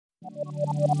The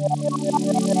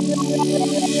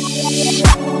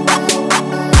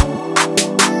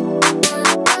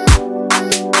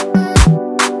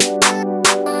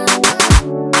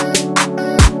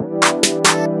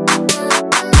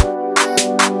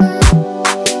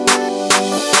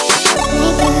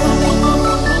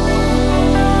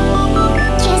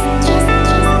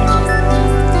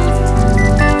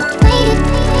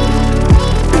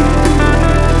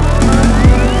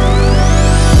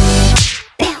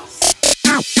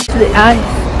ice.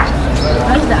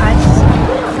 How's the ice?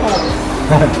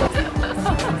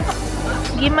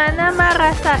 Gimana Ma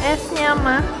rasa esnya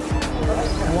Ma?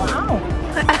 Wow.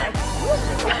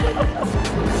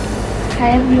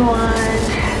 Hi everyone.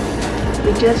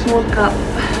 We just woke up.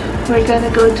 We're gonna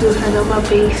go to Hanoma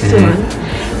Bay soon.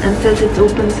 And since it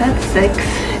opens at 6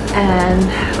 and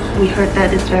we heard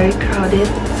that it's very crowded,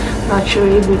 not sure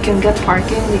if we can get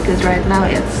parking because right now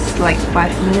it's like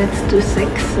 5 minutes to 6,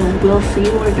 so we'll see.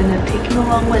 We're gonna take you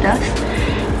along with us,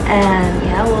 and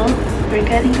yeah, well, we're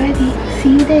getting ready.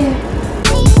 See you there.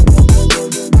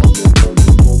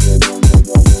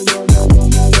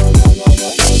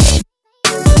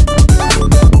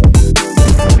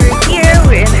 We're here,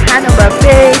 we're in Hanoma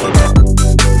Bay.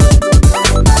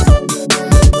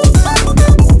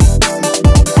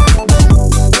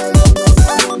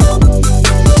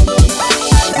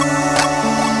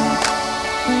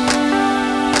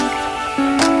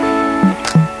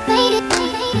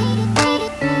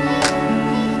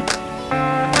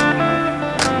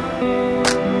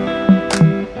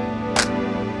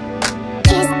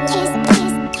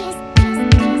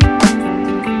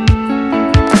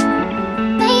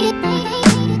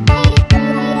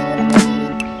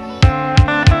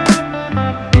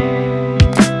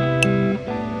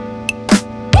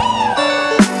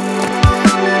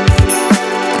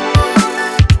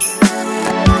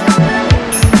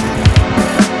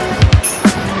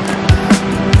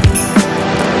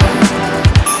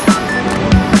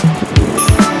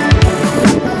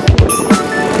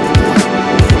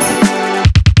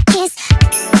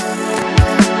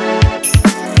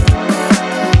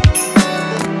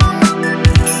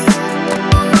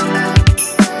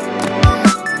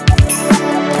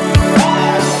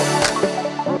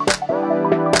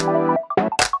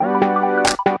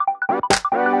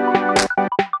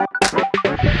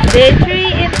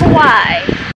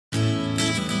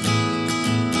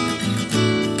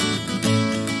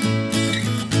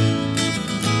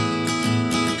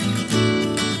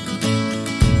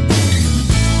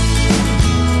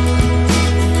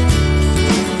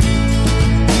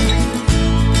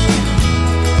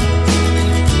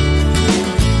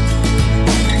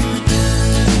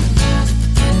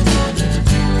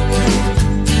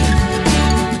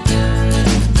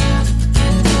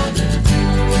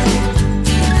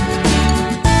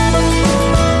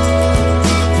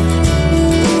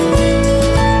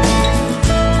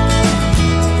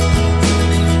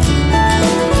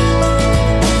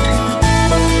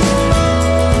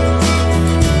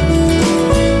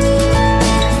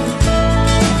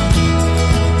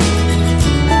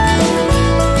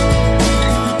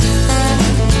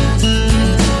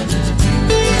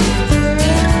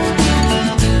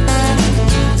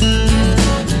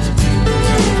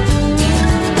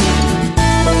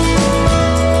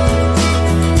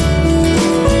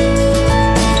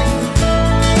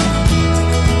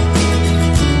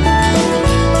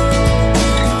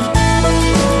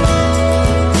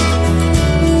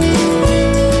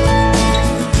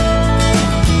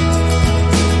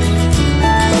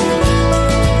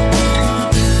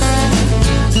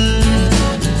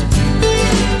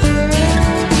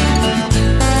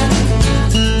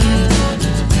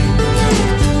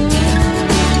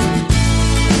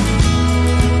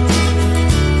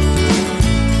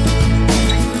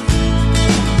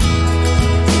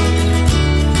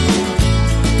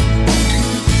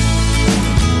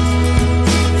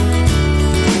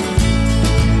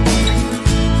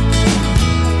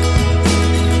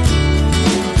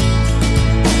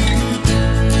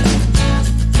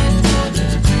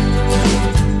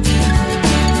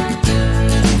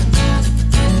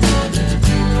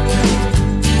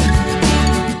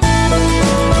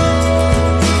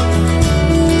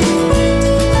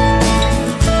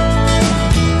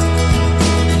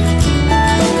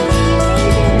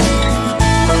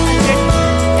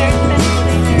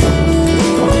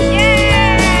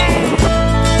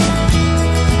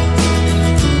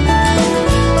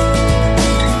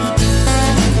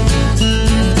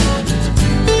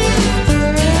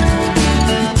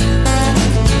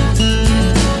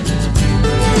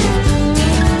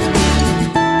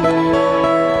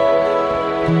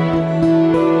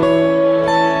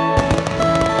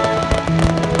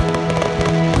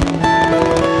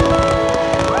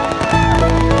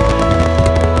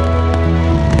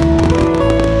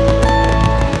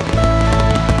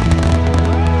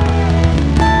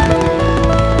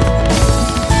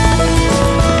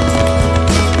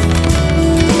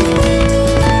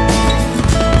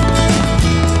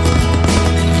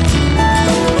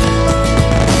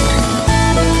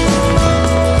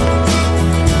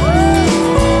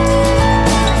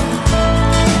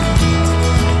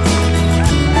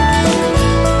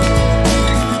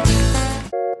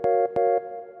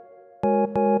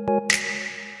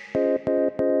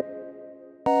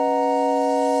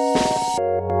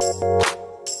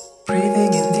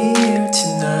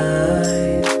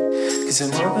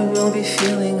 'cause I'm hoping we'll be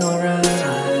feeling alright.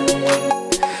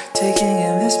 Taking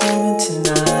in this moment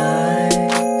tonight.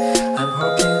 I'm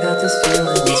hoping that this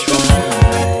feeling is right.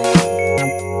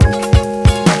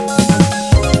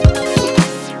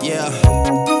 Yeah.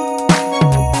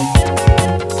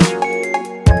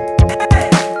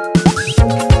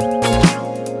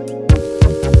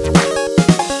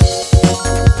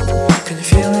 Can you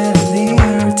feel it in the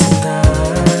air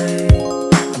tonight?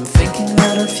 I'm thinking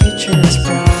that our future is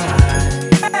bright.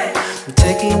 We're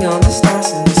taking on the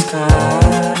stars in the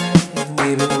sky.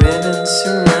 Weaving ribbons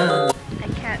around. I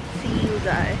can't see you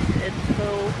guys, it's so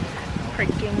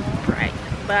freaking bright.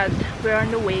 But we're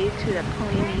on the way to the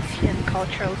Polynesian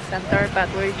Cultural Center, but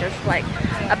we're just like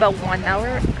about 1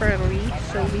 hour early.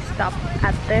 So we stopped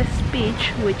at this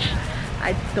beach, which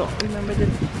I don't remember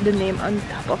the name on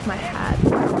top of my head.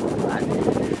 But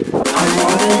I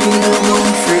wanna be the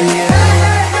one for you.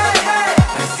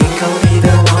 I think I'll be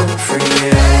the one for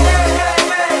you.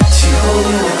 To hold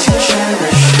you and to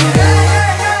cherish you.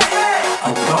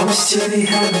 I'll promise to the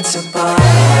heavens above.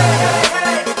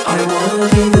 I wanna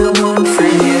be the one for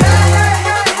you.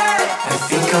 I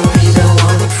think I'll be the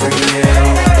one for you.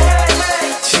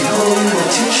 To hold you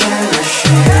and to cherish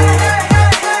you.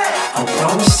 I'll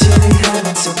promise to the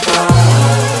heavens above.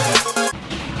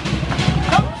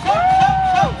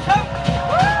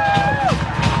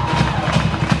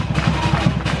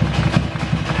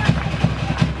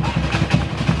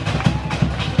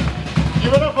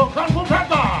 Give it up for Kung Fu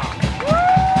Panda!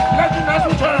 Legend has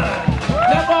returned!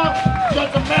 Never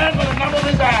judge a man with a number of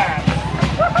his ass!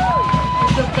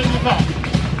 Just take it back.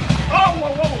 Oh,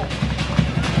 whoa, whoa!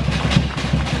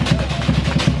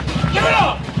 Give it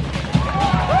up!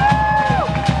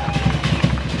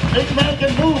 This man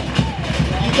can move.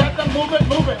 You got to move it,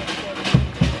 move it.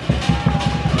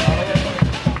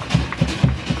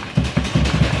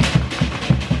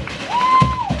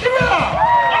 Give it up!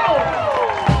 Oh!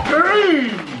 Green!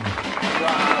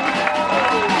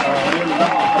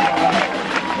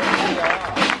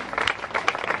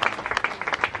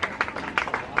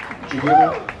 Did you hear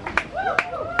that?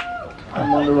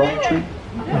 I'm on the wrong tree.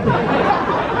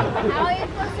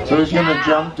 So he's going to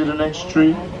jump to the next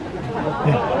tree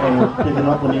and pick him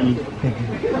up when he...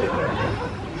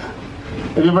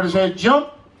 Everybody say, jump!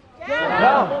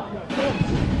 Jump!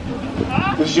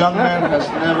 This young man has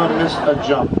never missed a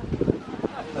jump.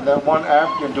 And that one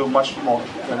app can do much more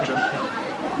than just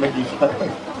make you fly.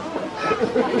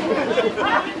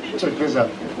 Check this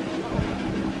out.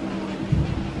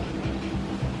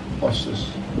 Watch this.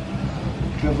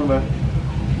 Careful, man.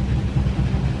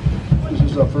 This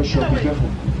is our first show. Be careful.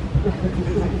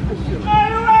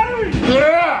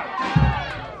 Yeah!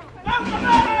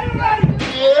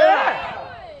 Yeah!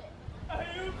 Are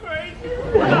you crazy?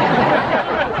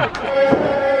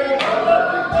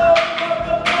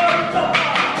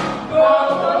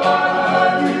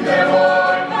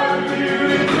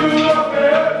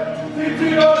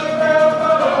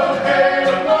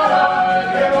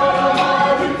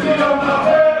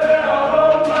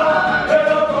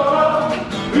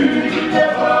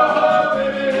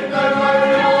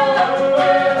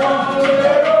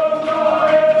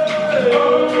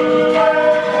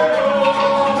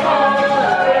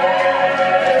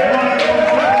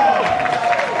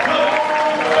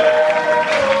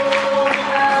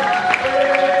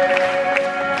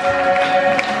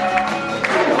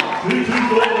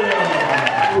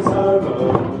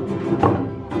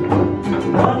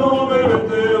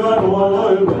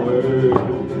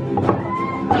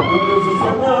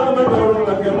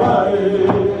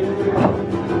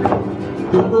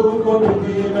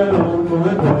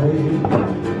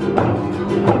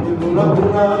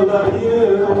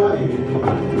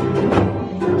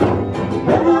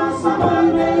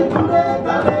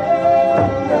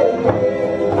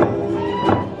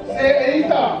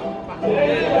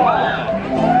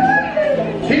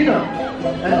 Tina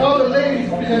and all the ladies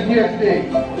present here today.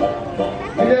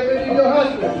 You never need your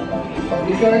husband.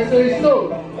 You can say so.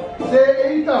 Say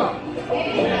Eita.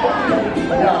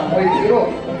 Yeah, wait it up.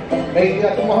 Make it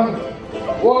at the Mohan.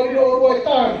 Warrior boy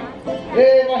time.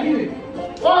 Hey, Mahiri.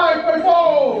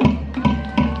 5.4.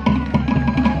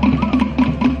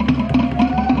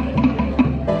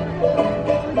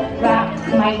 Wrapped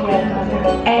my grandmother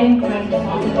and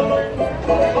grandfather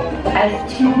as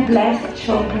two blessed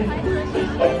children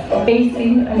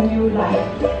facing a new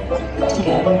life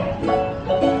together.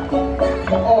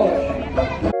 All of you.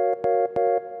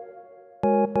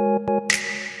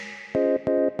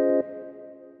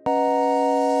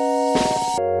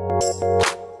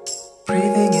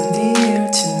 Breathing in the air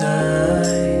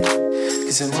tonight,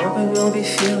 'cause I'm hoping we'll be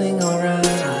feeling alright.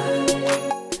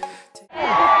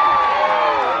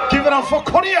 Give it up for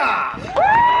Korea!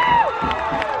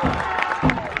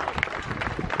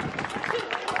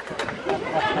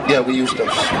 Yeah, we use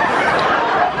those.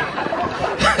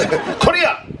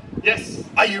 Korea! Yes.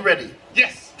 Are you ready?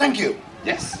 Yes. Thank you.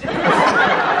 Yes.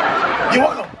 You're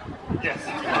welcome. Yes.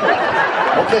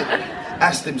 Okay,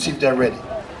 ask them see if they're ready.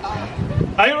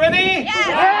 Are you ready?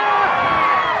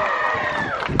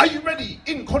 Are you ready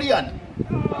in Korean?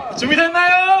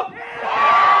 준비됐나요?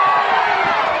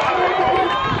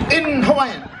 In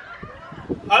Hawaiian?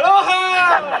 알로하!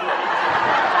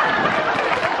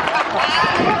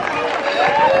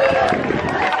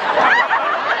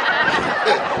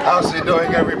 How's he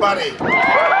doing, everybody?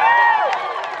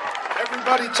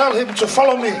 Everybody tell him to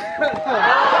follow me.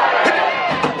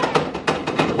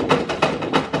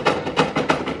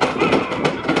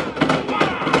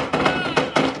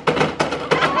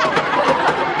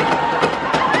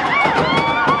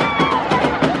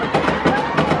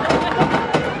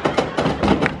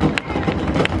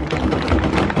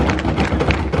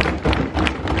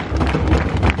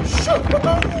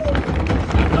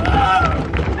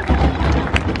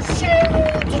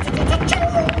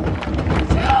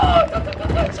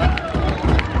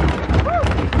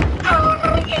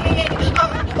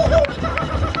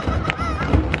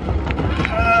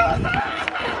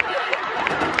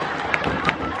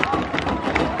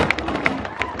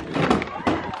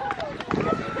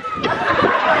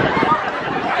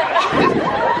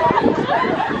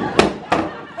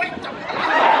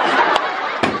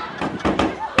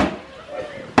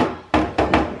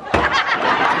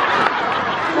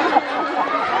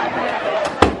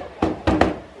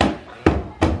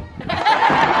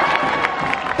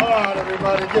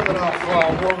 Everybody give it up for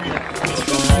our warrior.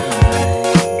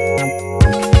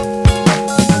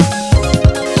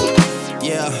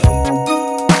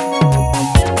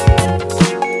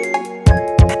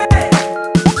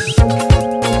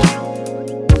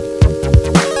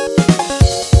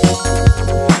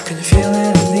 Can you feel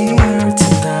it in the air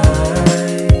tonight?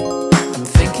 I'm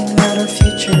thinking that our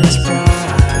future is bright.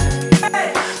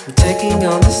 We're taking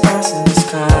on the stars in the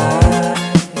sky.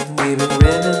 Weaving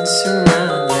ribbons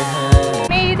around your head.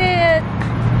 Made it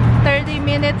 30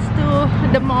 minutes to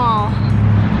the mall.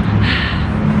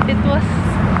 It was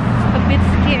a bit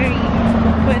scary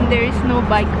when there is no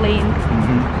bike lane.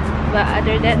 But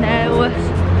other than that, it was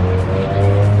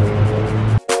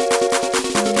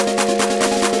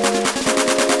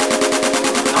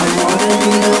I wanna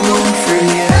be the one for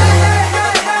you.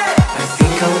 I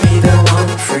think I'll be the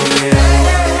one for you.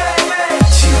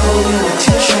 To hold you and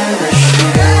to cherish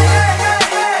you.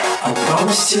 I'll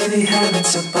promise to the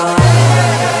heavens above.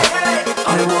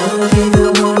 I wanna be the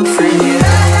one for you.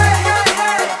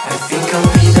 I think I'll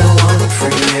be the one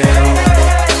for you.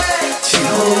 To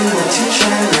hold you and to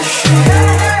cherish you.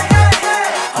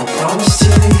 I'll promise to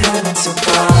the heavens above.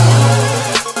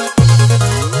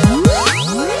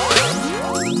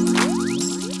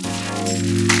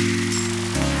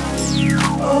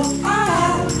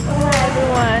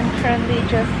 everyone currently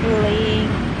just laying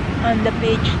on the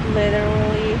beach.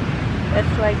 Literally,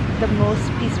 it's like the most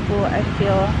peaceful I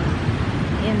feel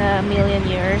in a million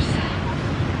years.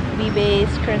 Bibe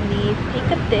is currently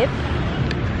take a dip.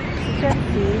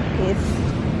 Is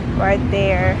right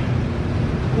there.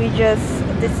 We just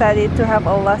decided to have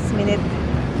a last minute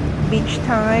beach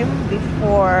time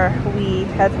before we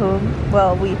head home.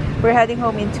 Well, we're heading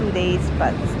home in 2 days,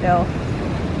 but still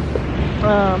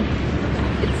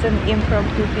it's an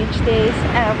impromptu beach days,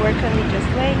 and we're currently just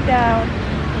laying down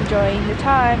enjoying the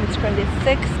time. It's currently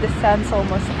 6, the sun's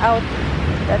almost out,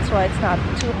 that's why it's not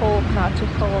too hot, not too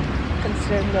cold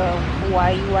considering the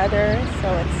Hawaii weather,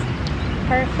 so it's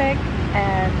perfect.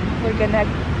 And we're gonna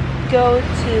go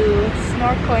to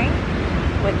snorkeling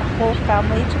with the whole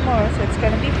family tomorrow, so it's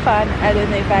gonna be fun. I don't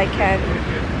know if I can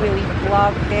really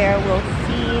vlog there, we'll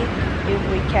see if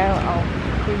we can. I'll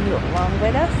bring you along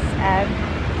with us, and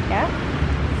yeah,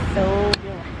 so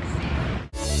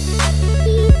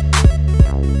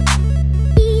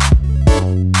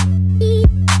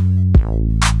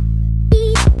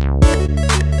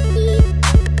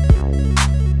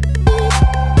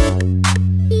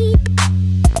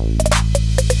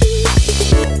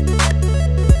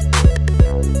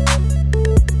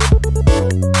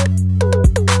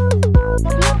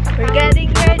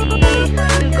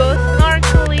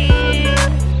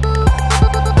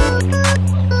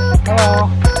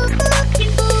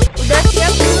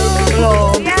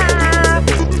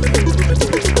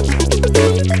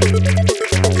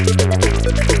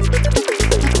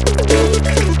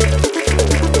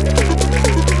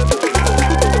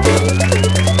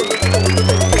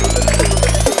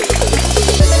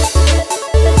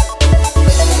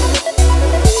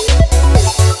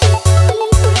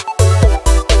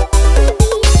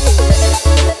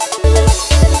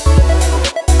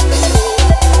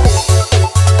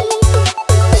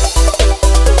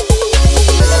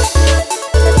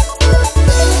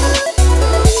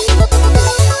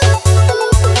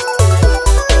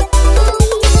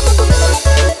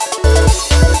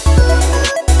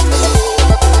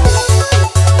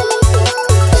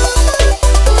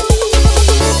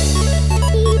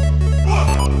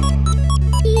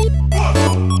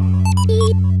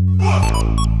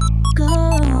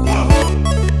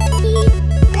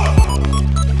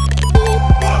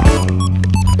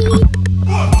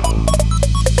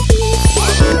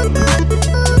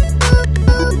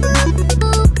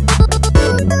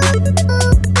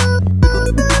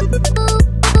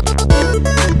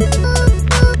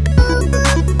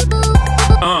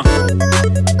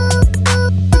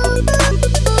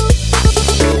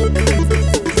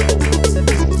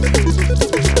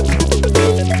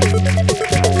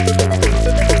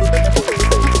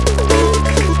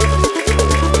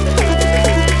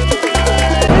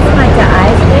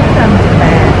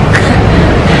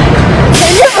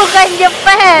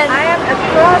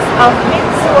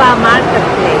Iowa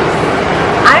Marketplace.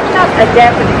 I'm not a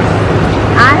Japanese.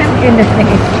 I am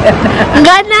Indonesian.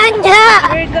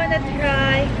 We're gonna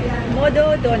try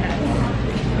Modo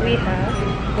Donuts. We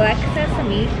have black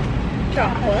sesame,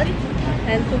 chocolate,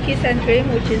 and cookies and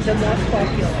cream, which is the most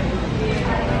popular.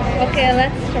 Okay,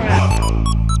 let's try.